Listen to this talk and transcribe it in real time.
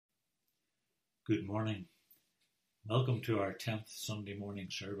Good morning. Welcome to our 10th Sunday morning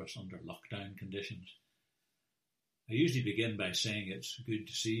service under lockdown conditions. I usually begin by saying it's good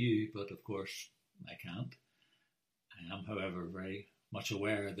to see you, but of course I can't. I am, however, very much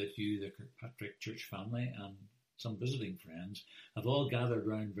aware that you, the Kirkpatrick Church family, and some visiting friends have all gathered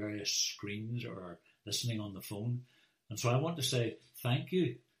around various screens or are listening on the phone. And so I want to say thank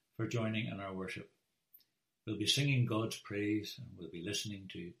you for joining in our worship. We'll be singing God's praise and we'll be listening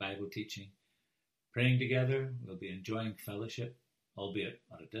to Bible teaching. Praying together, we'll be enjoying fellowship, albeit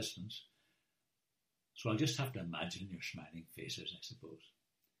at a distance. So I'll just have to imagine your smiling faces, I suppose.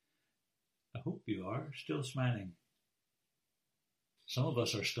 I hope you are still smiling. Some of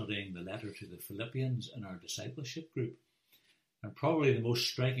us are studying the letter to the Philippians in our discipleship group, and probably the most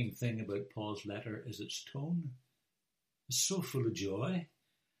striking thing about Paul's letter is its tone. It's so full of joy,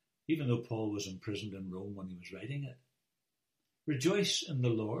 even though Paul was imprisoned in Rome when he was writing it. Rejoice in the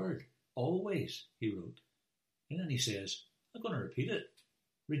Lord. Always, he wrote. And then he says, I'm going to repeat it.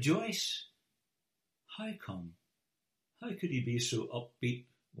 Rejoice. How come? How could he be so upbeat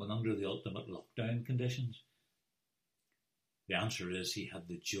when under the ultimate lockdown conditions? The answer is he had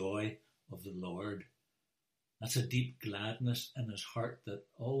the joy of the Lord. That's a deep gladness in his heart that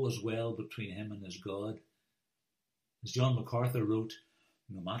all was well between him and his God. As John MacArthur wrote,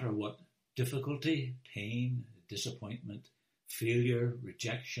 no matter what difficulty, pain, disappointment, failure,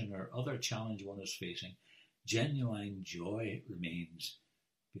 rejection, or other challenge one is facing, genuine joy remains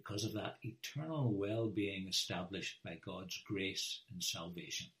because of that eternal well-being established by God's grace and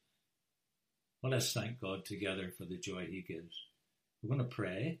salvation. Well, let's thank God together for the joy he gives. We're going to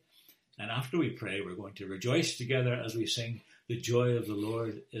pray, and after we pray, we're going to rejoice together as we sing, The Joy of the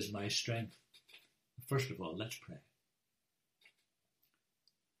Lord is My Strength. First of all, let's pray.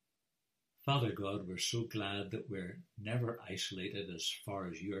 Father God, we're so glad that we're never isolated as far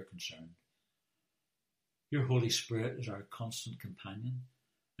as you are concerned. Your Holy Spirit is our constant companion,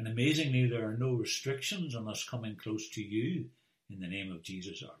 and amazingly there are no restrictions on us coming close to you in the name of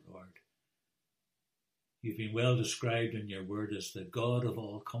Jesus our Lord. You've been well described in your word as the God of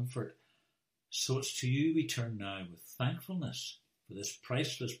all comfort, so it's to you we turn now with thankfulness for this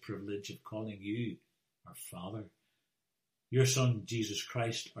priceless privilege of calling you our Father. Your Son, Jesus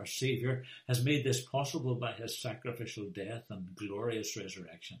Christ, our Saviour, has made this possible by his sacrificial death and glorious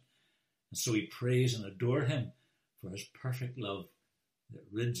resurrection. And so we praise and adore him for his perfect love that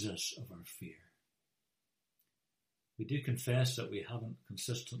rids us of our fear. We do confess that we haven't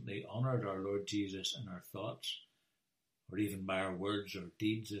consistently honoured our Lord Jesus in our thoughts, or even by our words or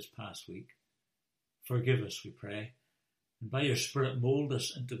deeds this past week. Forgive us, we pray, and by your Spirit mould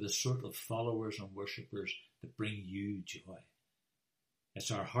us into the sort of followers and worshippers that bring you joy. It's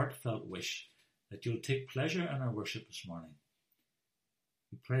our heartfelt wish that you'll take pleasure in our worship this morning.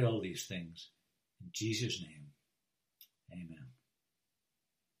 We pray all these things in Jesus' name. Amen.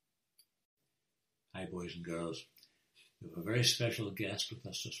 Hi, boys and girls. We have a very special guest with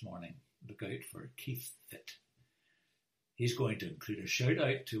us this morning. Look out for Keith Fitt. He's going to include a shout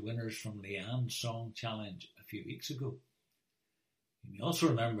out to winners from Leanne's Song Challenge a few weeks ago. You may also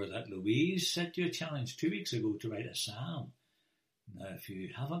remember that Louise set you a challenge 2 weeks ago to write a psalm. Now, if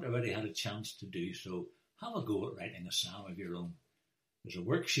you haven't already had a chance to do so, have a go at writing a psalm of your own. There's a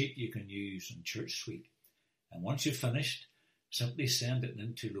worksheet you can use in Church Suite, and once you've finished, simply send it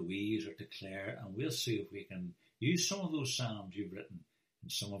in to Louise or to Claire, and we'll see if we can use some of those psalms you've written in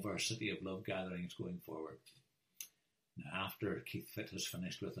some of our City of Love gatherings going forward. Now, after Keith Fitt has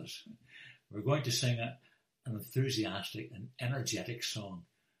finished with us, we're going to sing an enthusiastic and energetic song.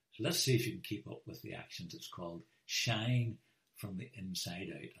 So let's see if you can keep up with the actions. It's called Shine from the Inside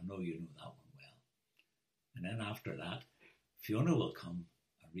Out. I know you know that one well. And then after that, Fiona will come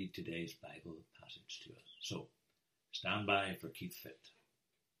and read today's Bible passage to us. So stand by for Keith Fitt.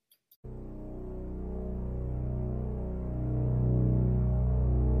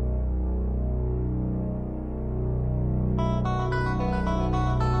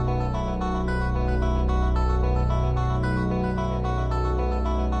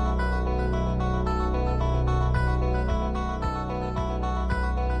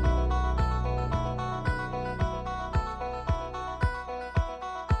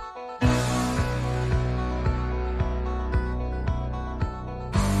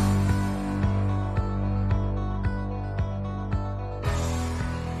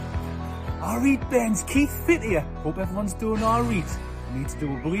 Alright, Ben's Keith Fitt here. Hope everyone's doing alright. We need to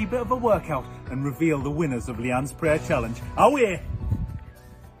do a wee bit of a workout and reveal the winners of Leanne's Prayer Challenge. Are we?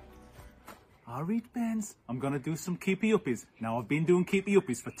 Alright, Ben's. I'm gonna do some keepy uppies. Now, I've been doing keepy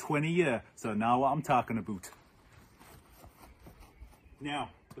uppies for 20 years, so now what I'm talking about. Now,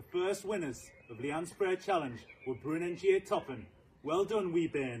 The first winners of Leanne's Prayer Challenge were Bryn and Jay Toppin. Well done, wee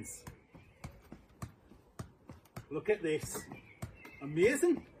bairns. Look at this.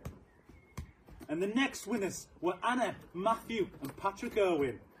 Amazing. And the next winners were Anna, Matthew and Patrick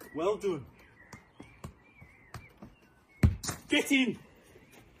Irwin. Well done. Get in.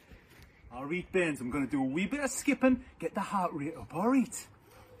 Alright, bairns, I'm going to do a wee bit of skipping, get the heart rate up, alright?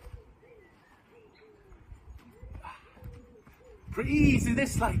 Pretty easy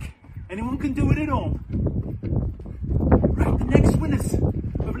this, like. Anyone can do it at home. Right, the next winners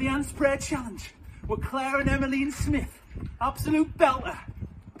of Leanne's Prayer Challenge were Claire and Emmeline Smith. Absolute belter.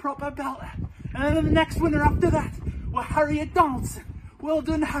 Proper belter. And then the next winner after that were Harriet Donaldson. Well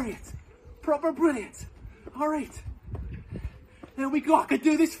done, Harriet. Proper brilliant. Alright. There we go. I could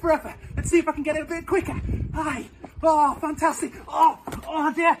do this forever. Let's see if I can get it a bit quicker. Hi. Oh, fantastic.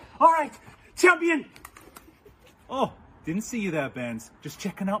 Oh dear. Alright. Champion. Oh, didn't see you there, Bairns. Just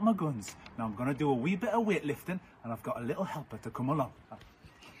checking out my guns. Now I'm going to do a wee bit of weightlifting and I've got a little helper to come along.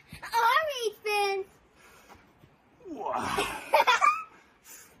 Alright, Ben.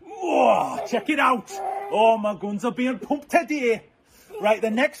 Oh, check it out. Oh, my guns are being pumped today. Right, the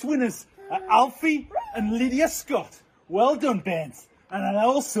next winners are Alfie and Lydia Scott. Well done, Bairns. And then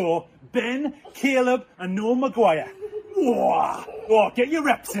also Ben, Caleb and Noel Maguire. Oh, get your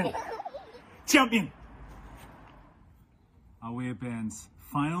reps in. Champion. Away, Bairns.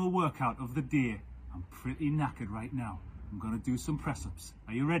 Final workout of the day. I'm pretty knackered right now. I'm going to do some press-ups.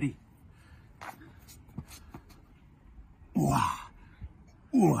 Are you ready?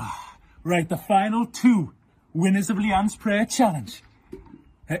 Right, the final two winners of Leanne's Prayer Challenge.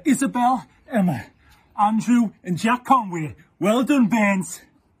 Isabel, Emma, Andrew and Jack Conway. Well done, Bairns.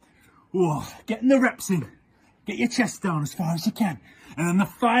 Getting the reps in. Get your chest down as far as you can. And then the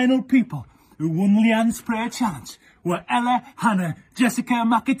final people who won Leanne's Prayer Challenge were Ella, Hannah, Jessica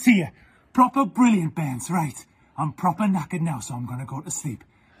and McAteer. Proper brilliant, Bairns. Right, I'm proper knackered now, so I'm going to go to sleep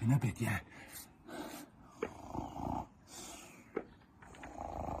in a bit, yeah.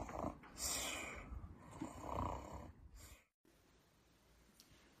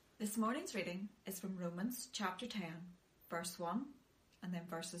 This morning's reading is from Romans chapter 10, verse 1, and then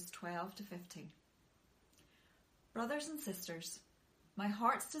verses 12 to 15. Brothers and sisters, my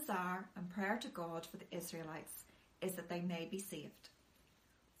heart's desire and prayer to God for the Israelites is that they may be saved.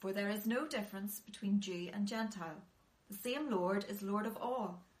 For there is no difference between Jew and Gentile. The same Lord is Lord of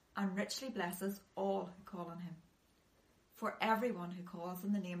all, and richly blesses all who call on him. For everyone who calls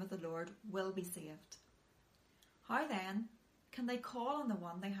on the name of the Lord will be saved. How then can they call on the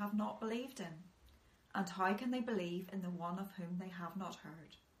one they have not believed in? And how can they believe in the one of whom they have not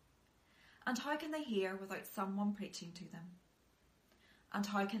heard? And how can they hear without someone preaching to them? And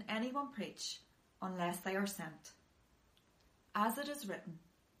how can anyone preach unless they are sent? As it is written,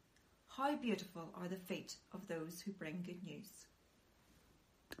 how beautiful are the feet of those who bring good news.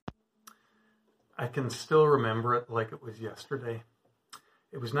 I can still remember it like it was yesterday.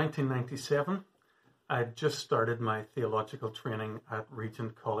 It was 1997. I had just started my theological training at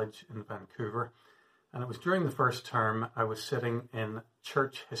Regent College in Vancouver, and it was during the first term I was sitting in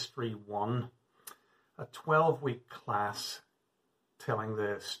Church History 1, a 12-week class telling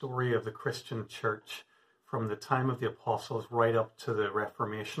the story of the Christian church from the time of the Apostles right up to the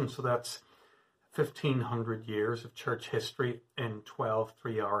Reformation. So that's 1,500 years of church history in 12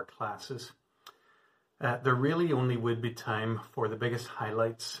 3-hour classes. There really only would be time for the biggest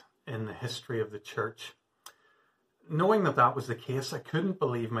highlights in the history of the church. Knowing that that was the case, I couldn't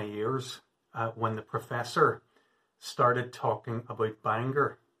believe my ears when the professor started talking about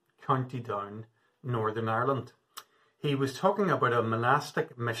Bangor, County Down, Northern Ireland. He was talking about a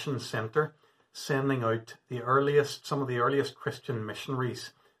monastic mission centre sending out some of the earliest Christian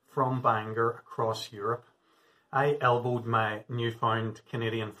missionaries from Bangor across Europe. I elbowed my newfound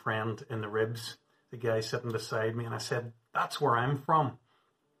Canadian friend in the ribs, the guy sitting beside me, and I said, "That's where I'm from."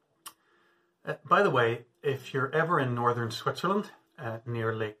 By the way, if you're ever in northern Switzerland,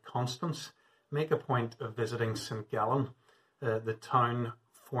 near Lake Constance, make a point of visiting St. Gallen. The town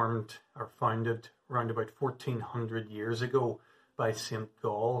founded around about 1400 years ago by St.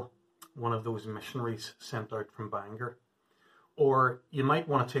 Gall, one of those missionaries sent out from Bangor. Or you might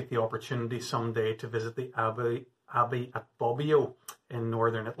want to take the opportunity someday to visit the Abbey at Bobbio in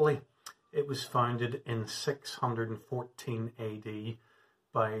northern Italy. It was founded in 614 AD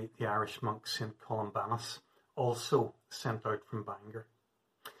by the Irish monk St. Columbanus, also sent out from Bangor.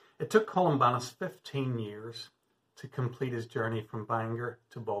 It took Columbanus 15 years to complete his journey from Bangor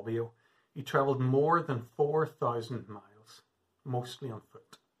to Bobbio. He travelled more than 4,000 miles, mostly on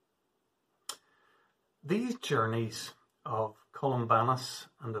foot. These journeys of Columbanus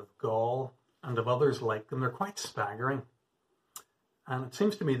and of Gall and of others like them, they're quite staggering. And it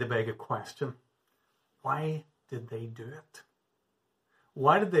seems to me they beg a question. Why did they do it?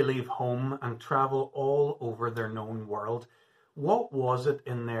 Why did they leave home and travel all over their known world? What was it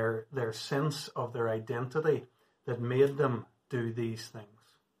in their sense of their identity that made them do these things?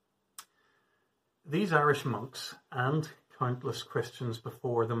 These Irish monks and countless Christians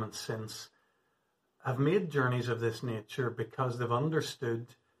before them and since have made journeys of this nature because they've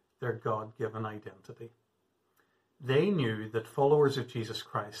understood their God-given identity. They knew that followers of Jesus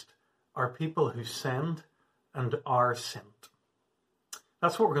Christ are people who send and are sent.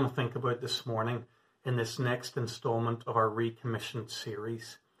 That's what we're going to think about this morning in this next installment of our Recommissioned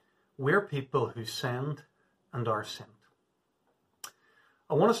series. We're people who send and are sent.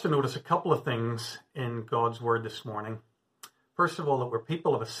 I want us to notice a couple of things in God's Word this morning. First of all, that we're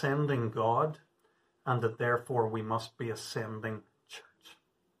people of ascending God, and that therefore we must be ascending church.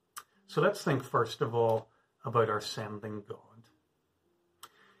 So let's think first of all about our sending God.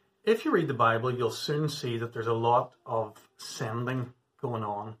 If you read the Bible, you'll soon see that there's a lot of sending going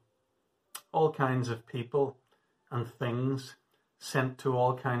on. All kinds of people and things sent to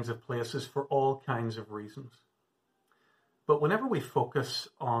all kinds of places for all kinds of reasons. But whenever we focus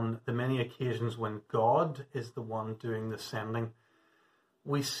on the many occasions when God is the one doing the sending,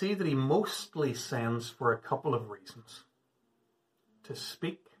 we see that he mostly sends for a couple of reasons: to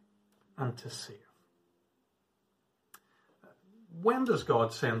speak and to save. When does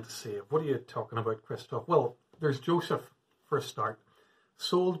God send to save? What are you talking about, Christoph? Well, there's Joseph, for a start,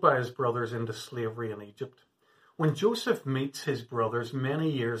 sold by his brothers into slavery in Egypt. When Joseph meets his brothers many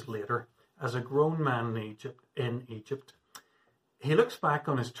years later as a grown man in Egypt, he looks back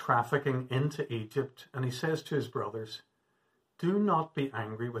on his trafficking into Egypt and he says to his brothers, "Do not be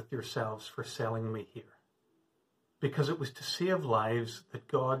angry with yourselves for selling me here, because it was to save lives that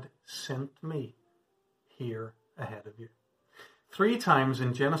God sent me here ahead of you." 3 times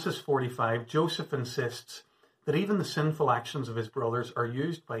in Genesis 45, Joseph insists that even the sinful actions of his brothers are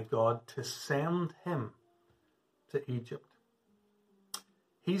used by God to send him to Egypt.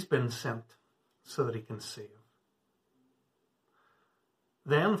 He's been sent so that he can save.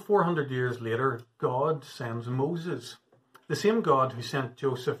 Then, 400 years later, God sends Moses. The same God who sent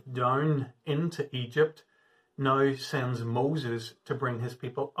Joseph down into Egypt now sends Moses to bring his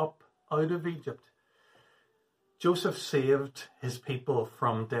people up out of Egypt. Joseph saved his people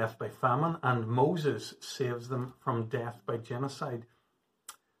from death by famine, and Moses saves them from death by genocide.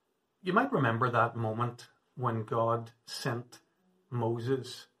 You might remember that moment when God sent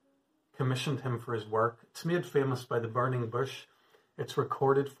Moses, commissioned him for his work. It's made famous by the burning bush. It's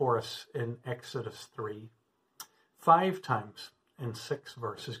recorded for us in Exodus 3. 5 times in 6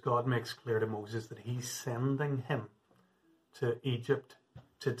 verses, God makes clear to Moses that he's sending him to Egypt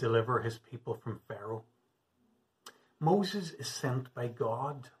to deliver his people from Pharaoh. Moses is sent by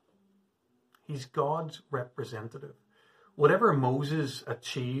God. He's God's representative. Whatever Moses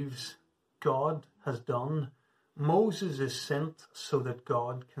achieves, God has done. Moses is sent so that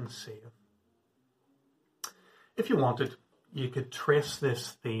God can save. If you wanted, you could trace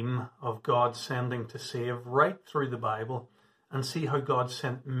this theme of God sending to save right through the Bible and see how God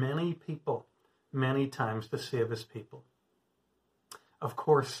sent many people many times to save his people. Of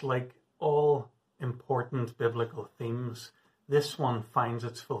course, like all important biblical themes, this one finds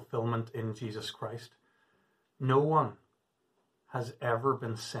its fulfillment in Jesus Christ. No one has ever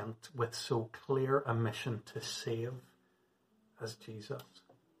been sent with so clear a mission to save as Jesus.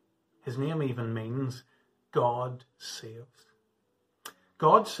 His name even means God saves.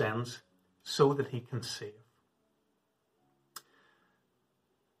 God sends so that he can save.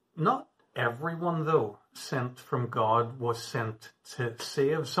 Not everyone, though, sent from God was sent to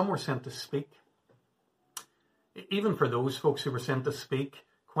save. Some were sent to speak. Even for those folks who were sent to speak,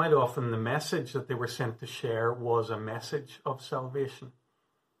 quite often the message that they were sent to share was a message of salvation,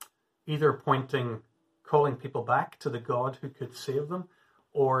 either calling people back to the God who could save them,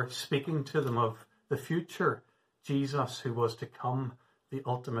 or speaking to them of the future Jesus who was to come, the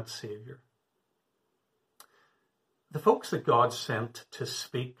ultimate Savior. The folks that God sent to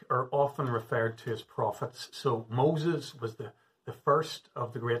speak are often referred to as prophets. So Moses was the first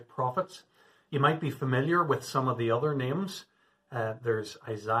of the great prophets. You might be familiar with some of the other names. There's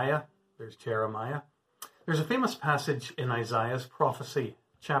Isaiah, there's Jeremiah. There's a famous passage in Isaiah's prophecy,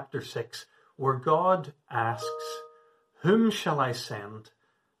 chapter 6, where God asks, "Whom shall I send,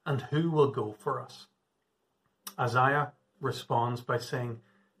 and who will go for us?" Isaiah responds by saying,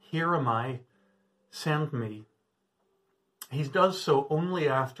 "Here am I, send me." He does so only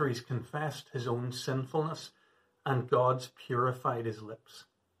after he's confessed his own sinfulness and God's purified his lips.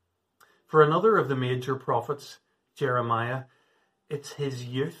 For another of the major prophets, Jeremiah, it's his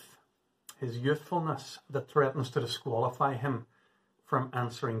youth, his youthfulness, that threatens to disqualify him from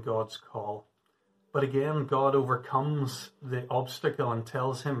answering God's call. But again, God overcomes the obstacle and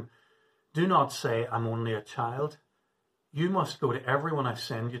tells him, do not say, I'm only a child. You must go to everyone I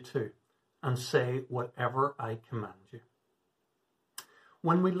send you to and say whatever I command you.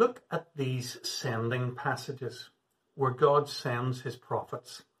 When we look at these sending passages where God sends his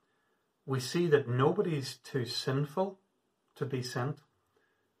prophets, we see that nobody's too sinful to be sent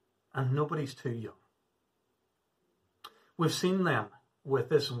and nobody's too young. We've seen then with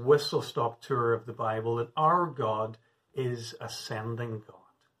this whistle-stop tour of the Bible that our God is a sending God.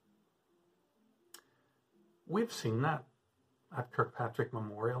 We've seen that at Kirkpatrick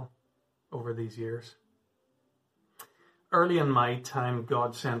Memorial over these years. Early in my time,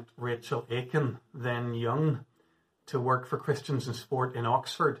 God sent Rachel Aiken, then young, to work for Christians in Sport in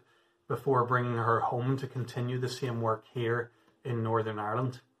Oxford before bringing her home to continue the same work here in Northern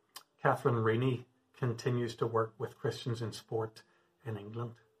Ireland. Catherine Reaney continues to work with Christians in Sport in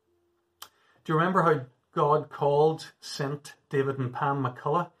England. Do you remember how God sent David and Pam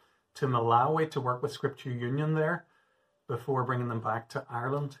McCullough to Malawi to work with Scripture Union there before bringing them back to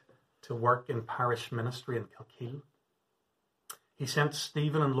Ireland to work in parish ministry in Kilkeel? He sent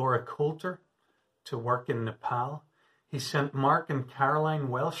Stephen and Laura Coulter to work in Nepal. He sent Mark and Caroline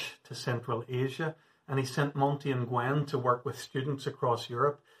Welsh to Central Asia, and he sent Monty and Gwen to work with students across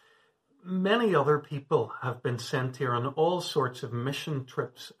Europe. Many other people have been sent here on all sorts of mission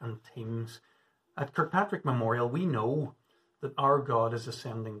trips and teams. At Kirkpatrick Memorial, we know that our God is a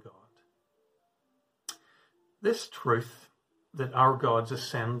sending God. This truth that our God's a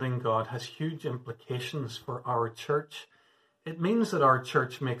sending God has huge implications for our church. It means that our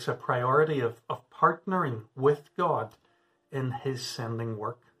church makes a priority of partnering with God in his sending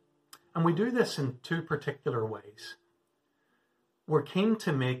work. And we do this in two particular ways. We're keen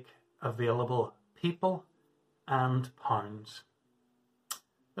to make available people and pounds.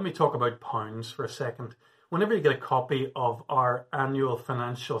 Let me talk about pounds for a second. Whenever you get a copy of our annual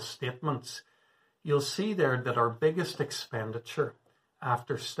financial statements, you'll see there that our biggest expenditure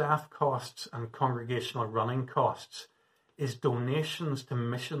after staff costs and congregational running costs is donations to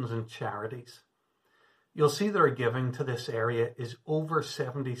missions and charities. You'll see that our giving to this area is over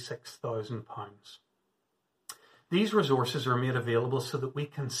 £76,000. These resources are made available so that we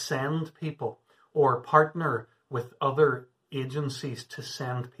can send people or partner with other agencies to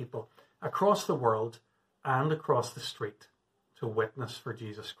send people across the world and across the street to witness for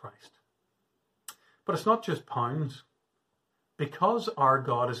Jesus Christ. But it's not just pounds. Because our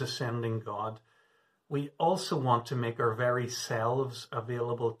God is a sending God, we also want to make our very selves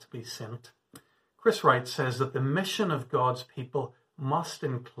available to be sent. Chris Wright says that the mission of God's people must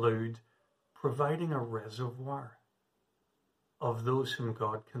include providing a reservoir of those whom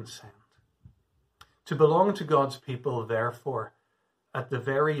God can send. To belong to God's people, therefore, at the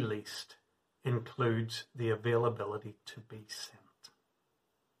very least, includes the availability to be sent.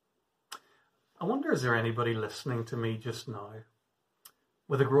 I wonder, is there anybody listening to me just now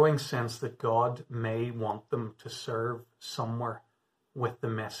with a growing sense that God may want them to serve somewhere with the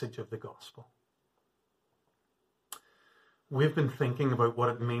message of the gospel? We've been thinking about what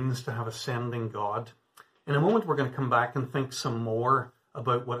it means to have a sending God. In a moment, we're going to come back and think some more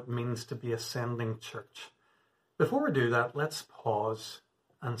about what it means to be a sending church. Before we do that, let's pause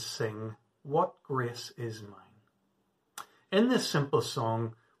and sing What Grace Is Mine. In this simple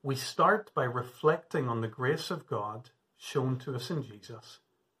song, we start by reflecting on the grace of God shown to us in Jesus,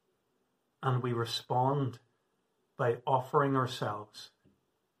 and we respond by offering ourselves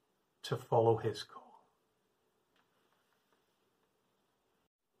to follow his call.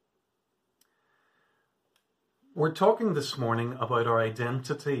 We're talking this morning about our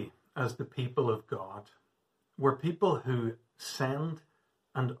identity as the people of God. We're people who send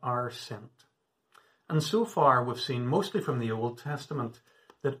and are sent. And so far we've seen, mostly from the Old Testament,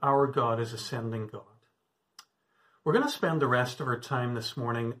 that our God is a sending God. We're going to spend the rest of our time this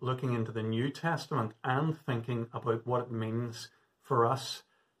morning looking into the New Testament and thinking about what it means for us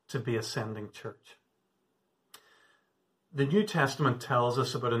to be a sending church. The New Testament tells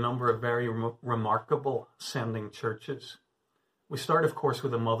us about a number of very remarkable sending churches. We start, of course,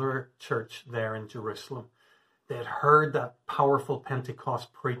 with the mother church there in Jerusalem. They had heard that powerful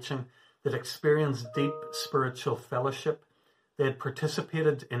Pentecost preaching, that experienced deep spiritual fellowship. They had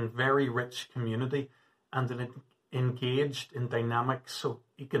participated in very rich community and had engaged in dynamic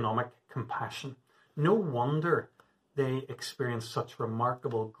economic compassion. No wonder they experienced such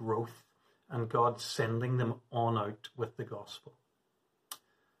remarkable growth and God sending them on out with the gospel.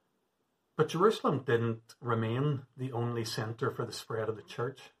 But Jerusalem didn't remain the only centre for the spread of the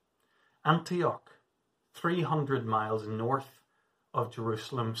church. Antioch, 300 miles north of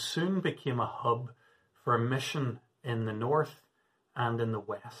Jerusalem, soon became a hub for a mission in the north and in the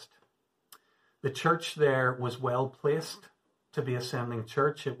west. The church there was well placed to be a sending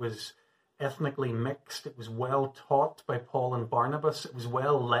church. It was ethnically mixed. It was well taught by Paul and Barnabas. It was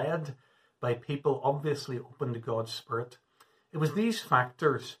well led by people obviously open to God's Spirit. It was these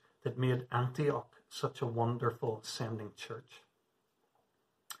factors that made Antioch such a wonderful sending church.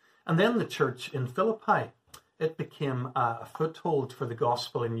 And then the church in Philippi, it became a foothold for the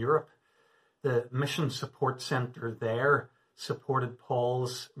gospel in Europe. The mission support centre there supported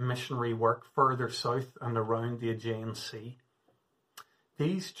Paul's missionary work further south and around the Aegean Sea.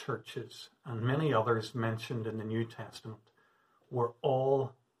 These churches and many others mentioned in the New Testament were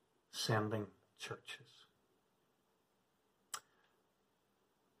all sending churches.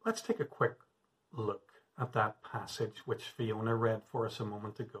 Let's take a quick look at that passage which Fiona read for us a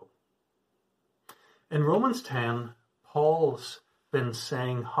moment ago. In Romans 10, Paul's been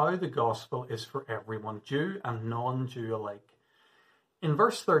saying how the gospel is for everyone, Jew and non-Jew alike. In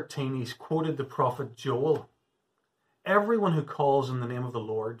verse 13, he's quoted the prophet Joel. Everyone who calls in the name of the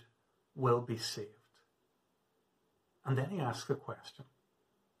Lord will be saved. And then he asks the question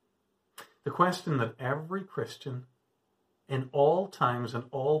that every Christian in all times and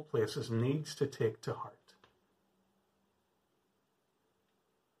all places needs to take to heart.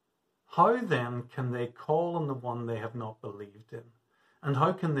 How then can they call on the one they have not believed in? And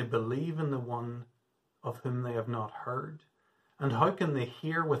how can they believe in the one of whom they have not heard? And how can they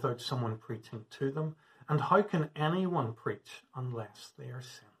hear without someone preaching to them? And how can anyone preach unless they are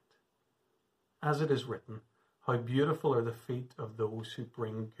sent? As it is written, how beautiful are the feet of those who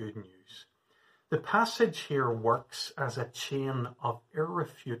bring good news. The passage here works as a chain of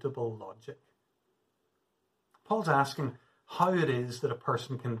irrefutable logic. Paul's asking how it is that a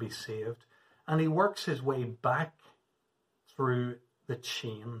person can be saved, and he works his way back through the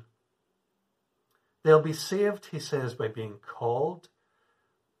chain. They'll be saved, he says, by being called,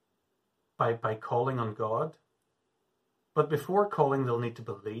 by calling on God. But before calling, they'll need to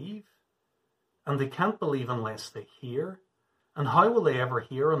believe, and they can't believe unless they hear. And how will they ever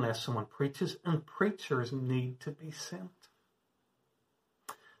hear unless someone preaches? And preachers need to be sent.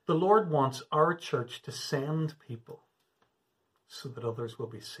 The Lord wants our church to send people so that others will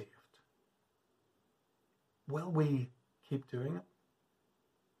be saved. Will we keep doing it?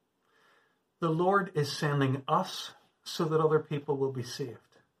 The Lord is sending us so that other people will be saved.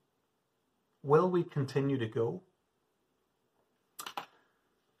 Will we continue to go?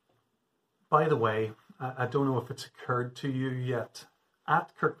 By the way, I don't know if it's occurred to you yet.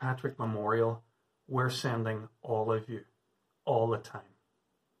 At Kirkpatrick Memorial, we're sending all of you, all the time.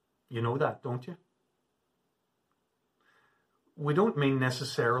 You know that, don't you? We don't mean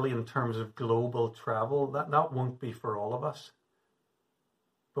necessarily in terms of global travel. That won't be for all of us.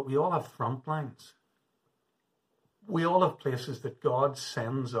 But we all have front lines. We all have places that God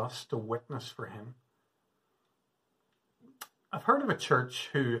sends us to witness for him. I've heard of a church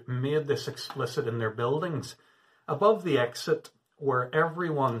who made this explicit in their buildings. Above the exit, where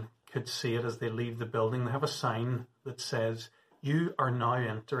everyone could see it as they leave the building, they have a sign that says, "You are now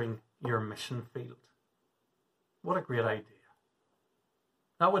entering your mission field." What a great idea.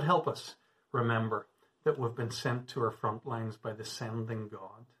 That would help us remember that we've been sent to our front lines by the sending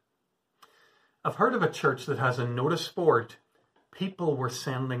God. I've heard of a church that has a notice board. People were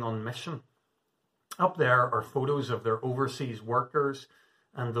sending on mission. Up there are photos of their overseas workers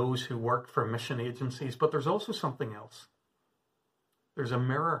and those who work for mission agencies, but there's also something else. There's a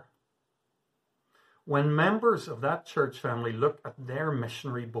mirror. When members of that church family look at their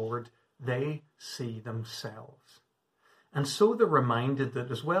missionary board, they see themselves. And so they're reminded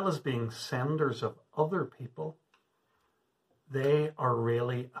that as well as being senders of other people, they are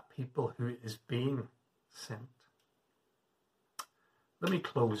really a people who is being sent. Let me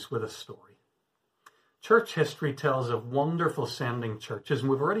close with a story. Church history tells of wonderful sending churches, and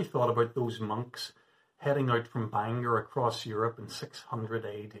we've already thought about those monks heading out from Bangor across Europe in 600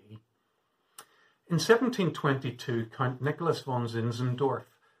 AD. In 1722, Count Nicholas von Zinzendorf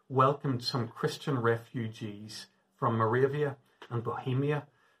welcomed some Christian refugees from Moravia and Bohemia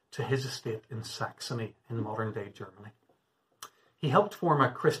to his estate in Saxony in modern-day Germany. He helped form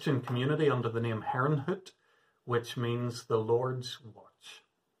a Christian community under the name Herrnhut, which means the Lord's Watch.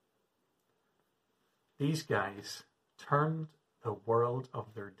 These guys turned the world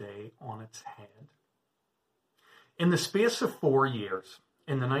of their day on its head. In the space of 4 years,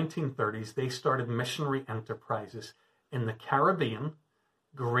 in the 1930s, they started missionary enterprises in the Caribbean,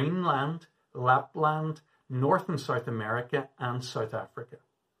 Greenland, Lapland, North and South America, and South Africa.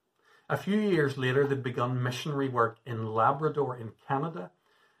 A few years later, they'd begun missionary work in Labrador in Canada,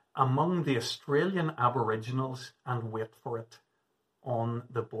 among the Australian Aboriginals, and wait for it, on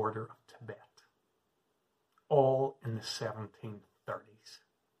the border of Tibet. All in the 1730s.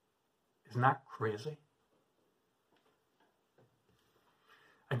 Isn't that crazy?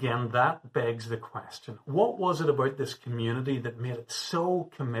 Again, that begs the question, what was it about this community that made it so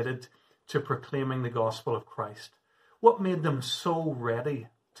committed to proclaiming the gospel of Christ? What made them so ready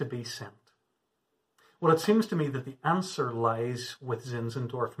to be sent? Well, it seems to me that the answer lies with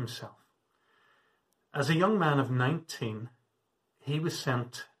Zinzendorf himself. As a young man of 19, he was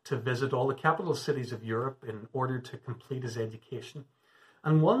sent to visit all the capital cities of Europe in order to complete his education.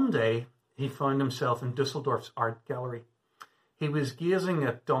 And one day, he found himself in Dusseldorf's art gallery. He was gazing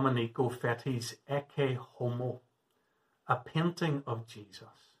at Domenico Fetti's Ecce Homo, a painting of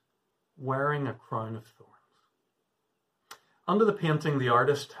Jesus, wearing a crown of thorns. Under the painting, the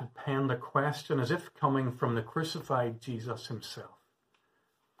artist had penned a question as if coming from the crucified Jesus himself.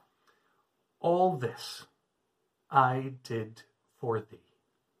 All this I did for thee.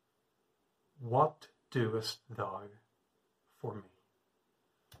 What doest thou for me?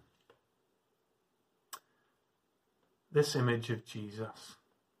 This image of Jesus,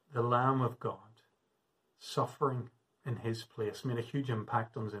 the Lamb of God, suffering in his place, made a huge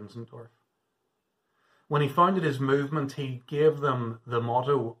impact on Zinzendorf. When he founded his movement, he gave them the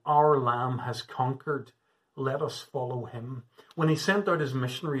motto, "Our Lamb has conquered, let us follow him." When he sent out his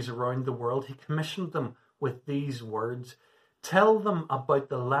missionaries around the world, he commissioned them with these words, "Tell them about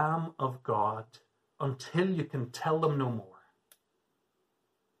the Lamb of God until you can tell them no more."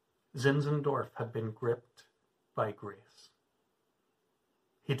 Zinzendorf had been gripped by grace.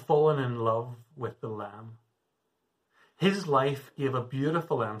 He'd fallen in love with the Lamb. His life gave a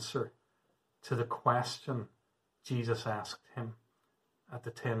beautiful answer to the question Jesus asked him at the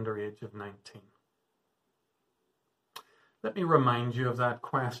tender age of 19. Let me remind you of that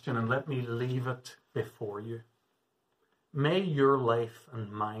question and let me leave it before you. May your life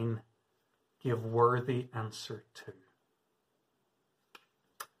and mine give worthy answer to.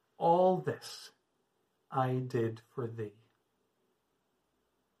 All this I did for thee.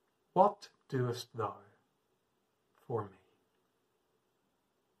 What doest thou for me?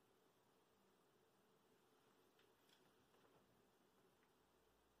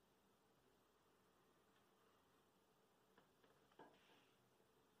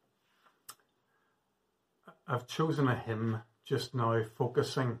 I've chosen a hymn just now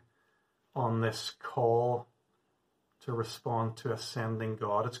focusing on this call to respond to ascending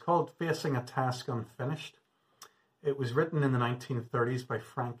God. It's called Facing a Task Unfinished. It was written in the 1930s by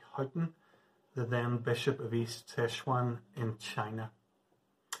Frank Houghton, the then Bishop of East Sichuan in China.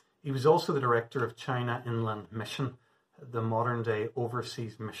 He was also the director of China Inland Mission, the modern-day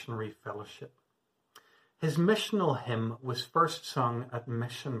Overseas Missionary Fellowship. His missional hymn was first sung at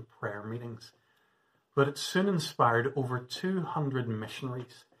mission prayer meetings, but it soon inspired over 200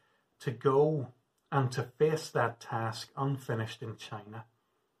 missionaries to go and to face that task unfinished in China.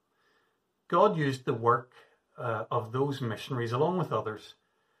 God used the work of those missionaries, along with others,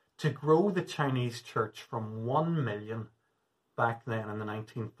 to grow the Chinese church from 1 million back then in the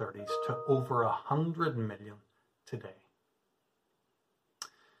 1930s to over 100 million today.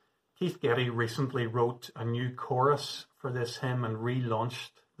 Keith Getty recently wrote a new chorus for this hymn and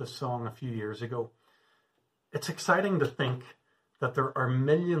relaunched the song a few years ago. It's exciting to think that there are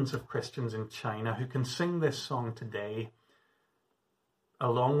millions of Christians in China who can sing this song today,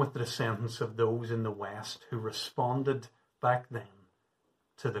 along with the descendants of those in the West who responded back then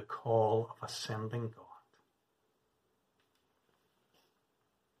to the call of ascending God.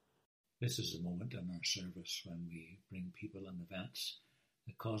 This is a moment in our service when we bring people and events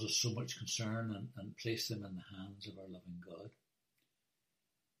that cause us so much concern and place them in the hands of our loving God.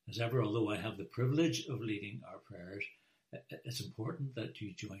 As ever, although I have the privilege of leading our prayers, it's important that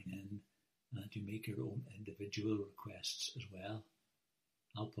you join in and you make your own individual requests as well.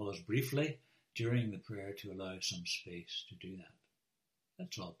 I'll pause briefly during the prayer to allow some space to do that.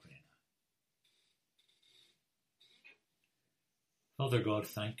 Let's all pray now. Father God,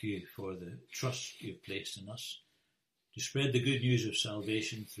 thank you for the trust you've placed in us to spread the good news of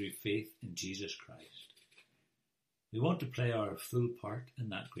salvation through faith in Jesus Christ. We want to play our full part in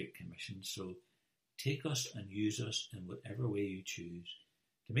that great commission, so take us and use us in whatever way you choose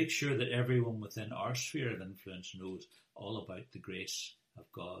to make sure that everyone within our sphere of influence knows all about the grace of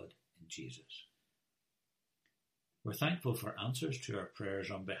God in Jesus. We're thankful for answers to our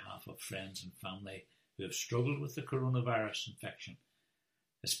prayers on behalf of friends and family who have struggled with the coronavirus infection.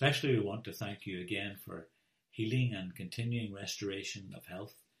 Especially we want to thank you again for healing and continuing restoration of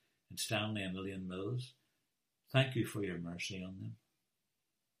health in Stanley and Lillian Mills. Thank you for your mercy on them.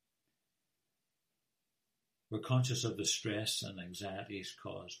 We're conscious of the stress and anxieties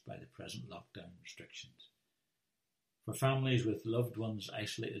caused by the present lockdown restrictions. For families with loved ones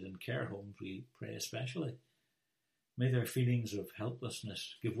isolated in care homes, we pray especially. May their feelings of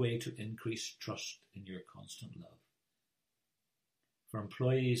helplessness give way to increased trust in your constant love. For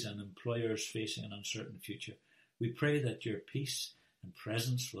employees and employers facing an uncertain future, we pray that your peace and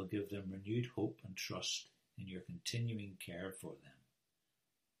presence will give them renewed hope and trust in your continuing care for them.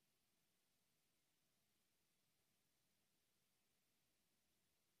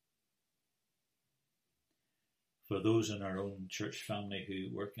 For those in our own church family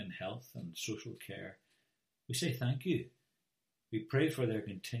who work in health and social care, we say thank you. We pray for their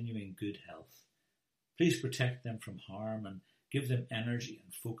continuing good health. Please protect them from harm and give them energy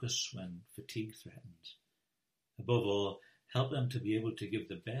and focus when fatigue threatens. Above all, help them to be able to give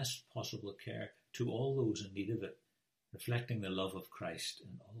the best possible care to all those in need of it, reflecting the love of Christ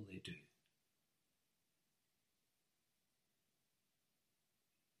in all they do.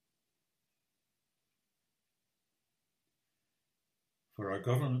 For our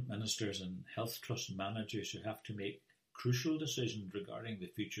government ministers and health trust managers who have to make crucial decisions regarding the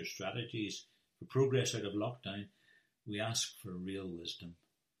future strategies for progress out of lockdown, we ask for real wisdom.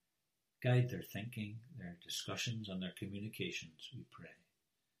 Guide their thinking, their discussions and their communications, we pray.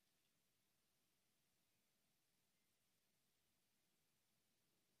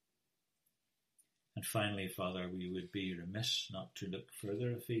 And finally, Father, we would be remiss not to look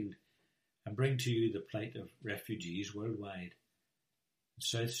further afield and bring to you the plight of refugees worldwide. In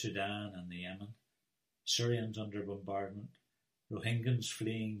South Sudan and the Yemen, Syrians under bombardment, Rohingyans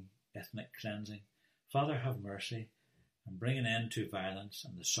fleeing ethnic cleansing. Father, have mercy and bring an end to violence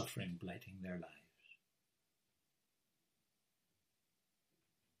and the suffering blighting their lives.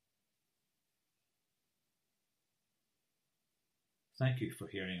 Thank you for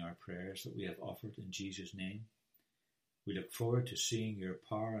hearing our prayers that we have offered in Jesus' name. We look forward to seeing your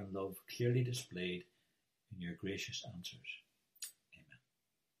power and love clearly displayed in your gracious answers. Amen.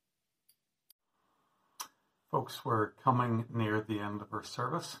 Folks, we're coming near the end of our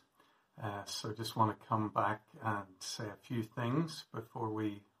service. So I just want to come back and say a few things before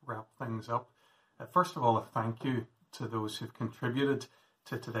we wrap things up. First of all, a thank you to those who've contributed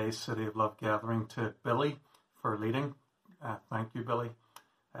to today's City of Love gathering, to Billy for leading. Thank you, Billy.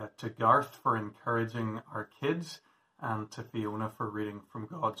 To Garth for encouraging our kids, and to Fiona for reading from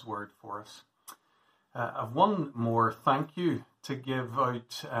God's Word for us. I've one more thank you to give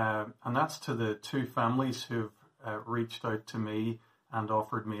out, and that's to the two families who've reached out to me and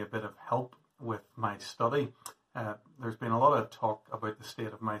offered me a bit of help with my study. There's been a lot of talk about the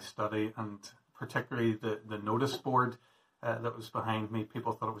state of my study, and particularly the notice board that was behind me.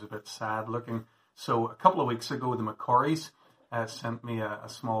 People thought it was a bit sad looking. So a couple of weeks ago, the Macquaries sent me a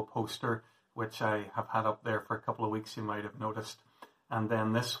small poster, which I have had up there for a couple of weeks, you might have noticed. And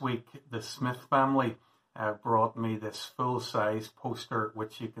then this week, the Smith family brought me this full-size poster,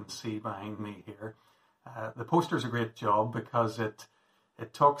 which you can see behind me here. The poster's a great job because it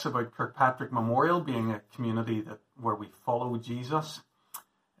talks about Kirkpatrick Memorial being a community where we follow Jesus.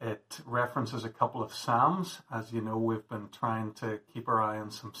 It references a couple of Psalms. As you know, we've been trying to keep our eye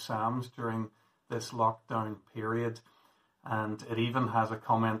on some Psalms during this lockdown period. And it even has a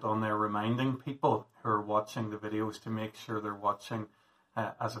comment on there reminding people who are watching the videos to make sure they're watching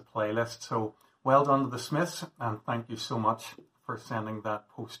as a playlist. So well done to the Smiths, and thank you so much for sending that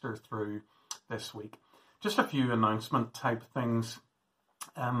poster through this week. Just a few announcement type things.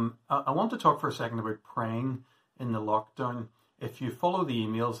 I want to talk for a second about praying in the lockdown. If you follow the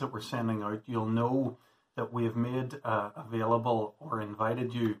emails that we're sending out, you'll know that we have made available or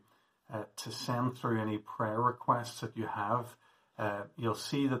invited you to send through any prayer requests that you have. You'll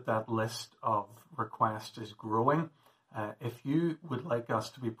see that list of requests is growing. If you would like us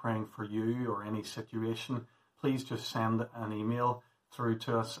to be praying for you or any situation, please just send an email through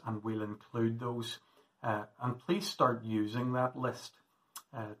to us and we'll include those. And please start using that list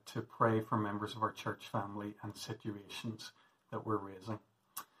to pray for members of our church family and situations that we're raising.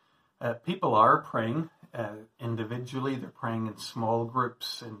 People are praying individually. They're praying in small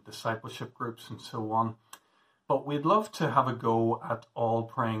groups, in discipleship groups, and so on. But we'd love to have a go at all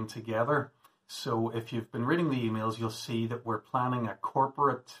praying together. So if you've been reading the emails, you'll see that we're planning a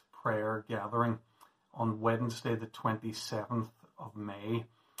corporate prayer gathering on Wednesday, the 27th of May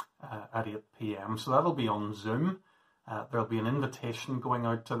at 8 p.m. So that'll be on Zoom. There'll be an invitation going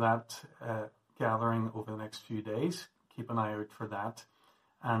out to that gathering over the next few days. Keep an eye out for that.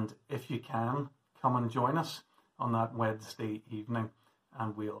 And if you can, come and join us on that Wednesday evening,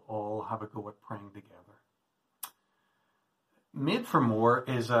 and we'll all have a go at praying together. Made for More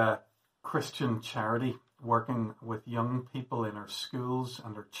is a Christian charity working with young people in our schools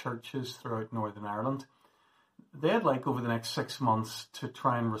and our churches throughout Northern Ireland. They'd like over the next 6 months to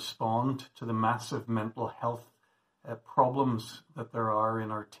try and respond to the massive mental health problems that there are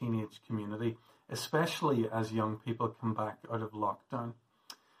in our teenage community, especially as young people come back out of lockdown.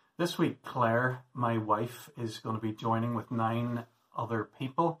 This week, Claire, my wife, is going to be joining with 9 other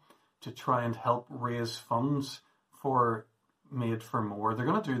people to try and help raise funds for Made for More. They're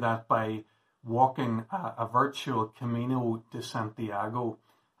going to do that by walking a virtual Camino de Santiago,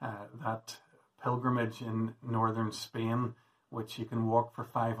 that pilgrimage in northern Spain, which you can walk for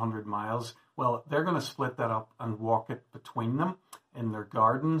 500 miles. Well, they're going to split that up and walk it between them in their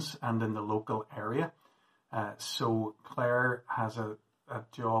gardens and in the local area. So Claire has a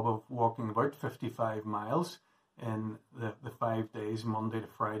job of walking about 55 miles in the 5 days, Monday to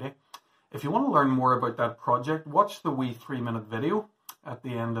Friday. If you want to learn more about that project, watch the wee 3-minute video at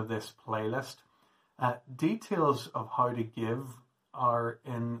the end of this playlist. Details of how to give are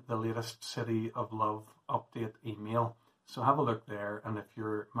in the latest City of Love update email. So have a look there, and if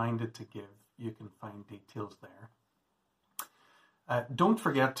you're minded to give, you can find details there. Don't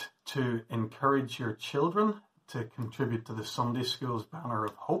forget to encourage your children to contribute to the Sunday School's Banner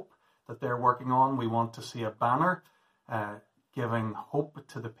of Hope that they're working on. We want to see a banner giving hope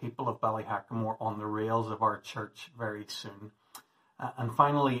to the people of Ballyhackamore on the rails of our church very soon. And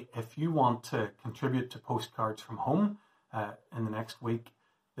finally, if you want to contribute to Postcards from Home in the next week,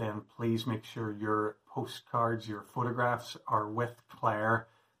 then please make sure your postcards, your photographs are with Claire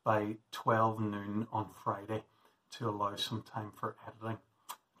by 12 noon on Friday to allow some time for editing.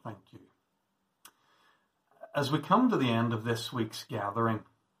 Thank you. As we come to the end of this week's gathering,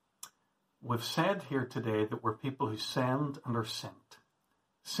 we've said here today that we're people who send and are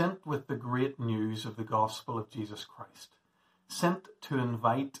sent with the great news of the gospel of Jesus Christ, sent to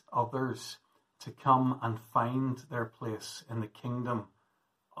invite others to come and find their place in the kingdom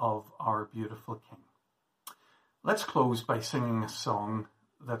of our beautiful King. Let's close by singing a song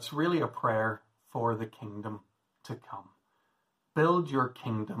that's really a prayer for the kingdom to come. Build your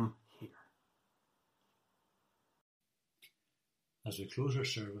kingdom here. As we close our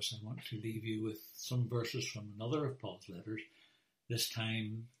service, I want to leave you with some verses from another of Paul's letters, this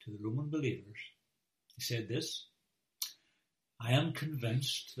time to the Roman believers. He said this: I am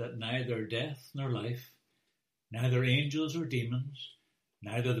convinced that neither death nor life, neither angels or demons,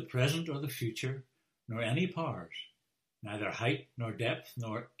 neither the present or the future, nor any powers, neither height nor depth,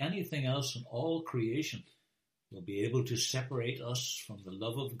 nor anything else in all creation will be able to separate us from the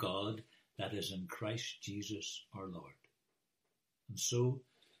love of God that is in Christ Jesus our Lord. And so,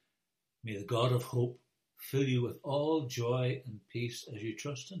 may the God of hope fill you with all joy and peace as you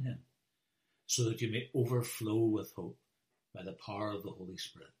trust in him, so that you may overflow with hope by the power of the Holy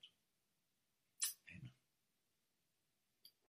Spirit.